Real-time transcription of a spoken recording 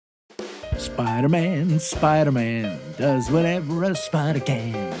Spider-Man, Spider-Man does whatever a spider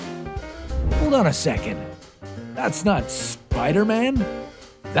can. Hold on a second. That's not Spider-Man.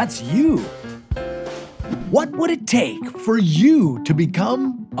 That's you. What would it take for you to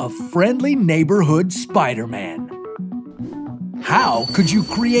become a friendly neighborhood Spider-Man? How could you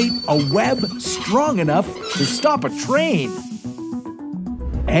create a web strong enough to stop a train?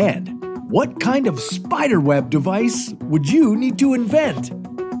 And what kind of spiderweb device would you need to invent?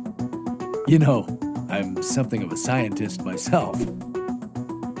 You know, I'm something of a scientist myself.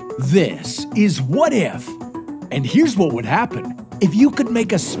 This is What If, and here's what would happen if you could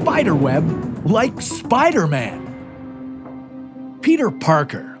make a spiderweb like Spider-Man. Peter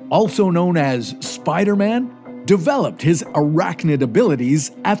Parker, also known as Spider-Man, developed his arachnid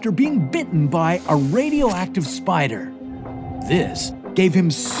abilities after being bitten by a radioactive spider. This gave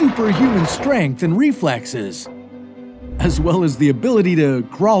him superhuman strength and reflexes, as well as the ability to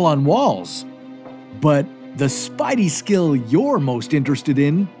crawl on walls. But the Spidey skill you're most interested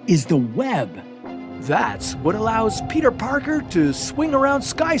in is the web. That's what allows Peter Parker to swing around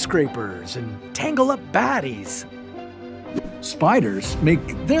skyscrapers and tangle up baddies. Spiders make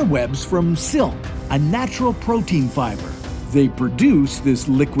their webs from silk, a natural protein fiber. They produce this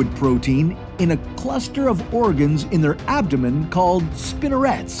liquid protein in a cluster of organs in their abdomen called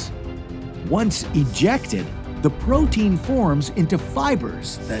spinnerets. Once ejected, the protein forms into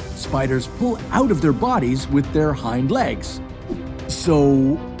fibers that spiders pull out of their bodies with their hind legs.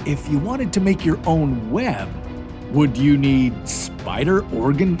 So, if you wanted to make your own web, would you need spider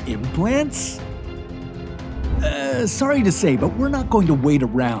organ implants? Sorry to say, but we're not going to wait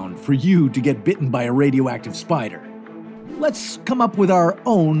around for you to get bitten by a radioactive spider. Let's come up with our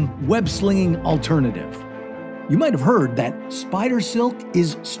own web-slinging alternative. You might have heard that spider silk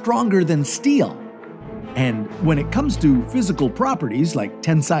is stronger than steel. And when it comes to physical properties like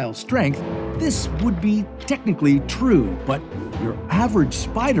tensile strength, this would be technically true, but your average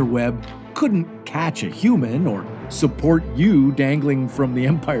spider web couldn't catch a human or support you dangling from the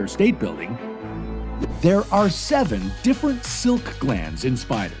Empire State Building. There are 7 different silk glands in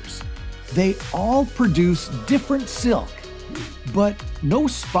spiders. They all produce different silk, but no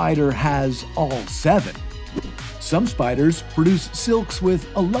spider has all 7. Some spiders produce silks with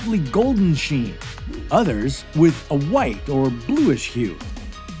a lovely golden sheen, others with a white or bluish hue.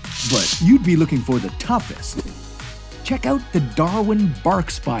 But you'd be looking for the toughest. Check out the Darwin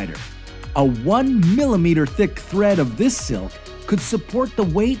bark spider. A 1 millimeter thick thread of this silk could support the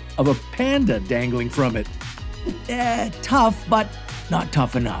weight of a panda dangling from it. Tough, but not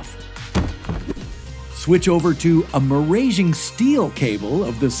tough enough. Switch over to a Malaysian steel cable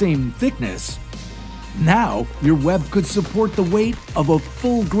of the same thickness. Now, your web could support the weight of a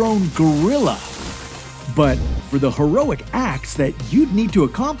full-grown gorilla. But for the heroic acts that you'd need to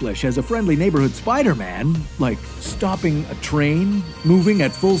accomplish as a friendly neighborhood Spider-Man, like stopping a train moving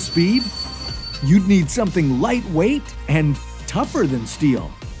at full speed, you'd need something lightweight and tougher than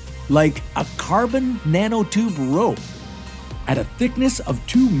steel, like a carbon nanotube rope. At a thickness of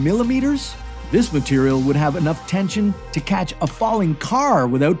 2 millimeters, this material would have enough tension to catch a falling car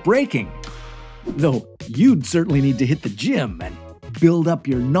without breaking. Though you'd certainly need to hit the gym and build up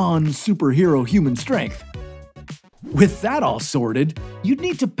your non-superhero human strength. With that all sorted, you'd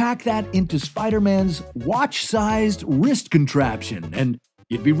need to pack that into Spider-Man's watch-sized wrist contraption, and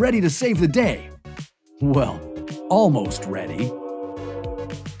you'd be ready to save the day. Well, almost ready.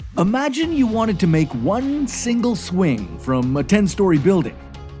 Imagine you wanted to make one single swing from a 10-story building.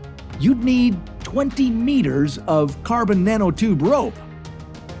 You'd need 20 meters of carbon nanotube rope.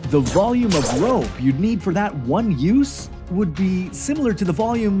 The volume of rope you'd need for that one use would be similar to the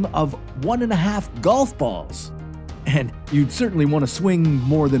volume of 1.5 golf balls. And you'd certainly want to swing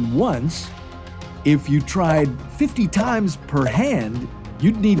more than once. If you tried 50 times per hand,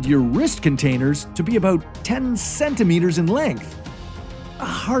 you'd need your wrist containers to be about 10 centimeters in length.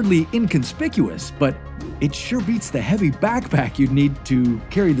 Hardly inconspicuous, but it sure beats the heavy backpack you'd need to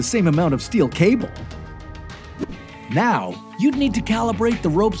carry the same amount of steel cable. Now, you'd need to calibrate the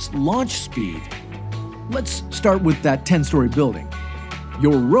rope's launch speed. Let's start with that 10-story building.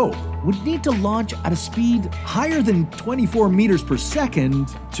 Your rope would need to launch at a speed higher than 24 meters per second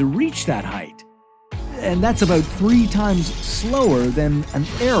to reach that height. And that's about 3 times slower than an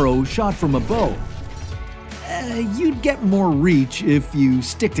arrow shot from a bow. You'd get more reach if you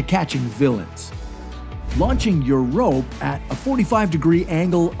stick to catching villains. Launching your rope at a 45-degree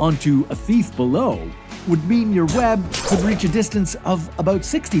angle onto a thief below would mean your web could reach a distance of about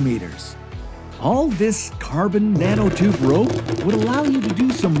 60 meters. All this carbon nanotube rope would allow you to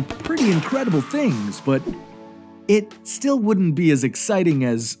do some pretty incredible things, but it still wouldn't be as exciting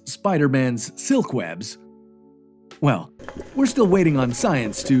as Spider-Man's silk webs. Well, we're still waiting on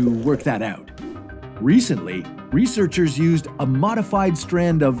science to work that out. Recently, researchers used a modified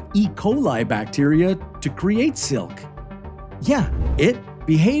strand of E. coli bacteria to create silk. Yeah, it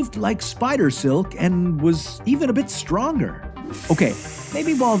behaved like spider silk and was even a bit stronger. Okay,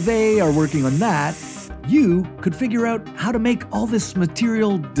 maybe while they are working on that, you could figure out how to make all this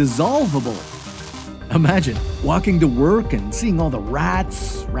material dissolvable. Imagine walking to work and seeing all the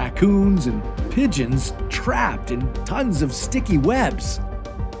rats, raccoons, and pigeons trapped in tons of sticky webs.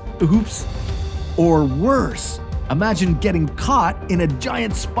 Oops. Or worse, imagine getting caught in a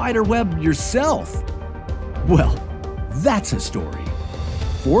giant spider web yourself. Well, that's a story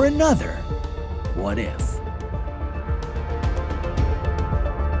for another What If.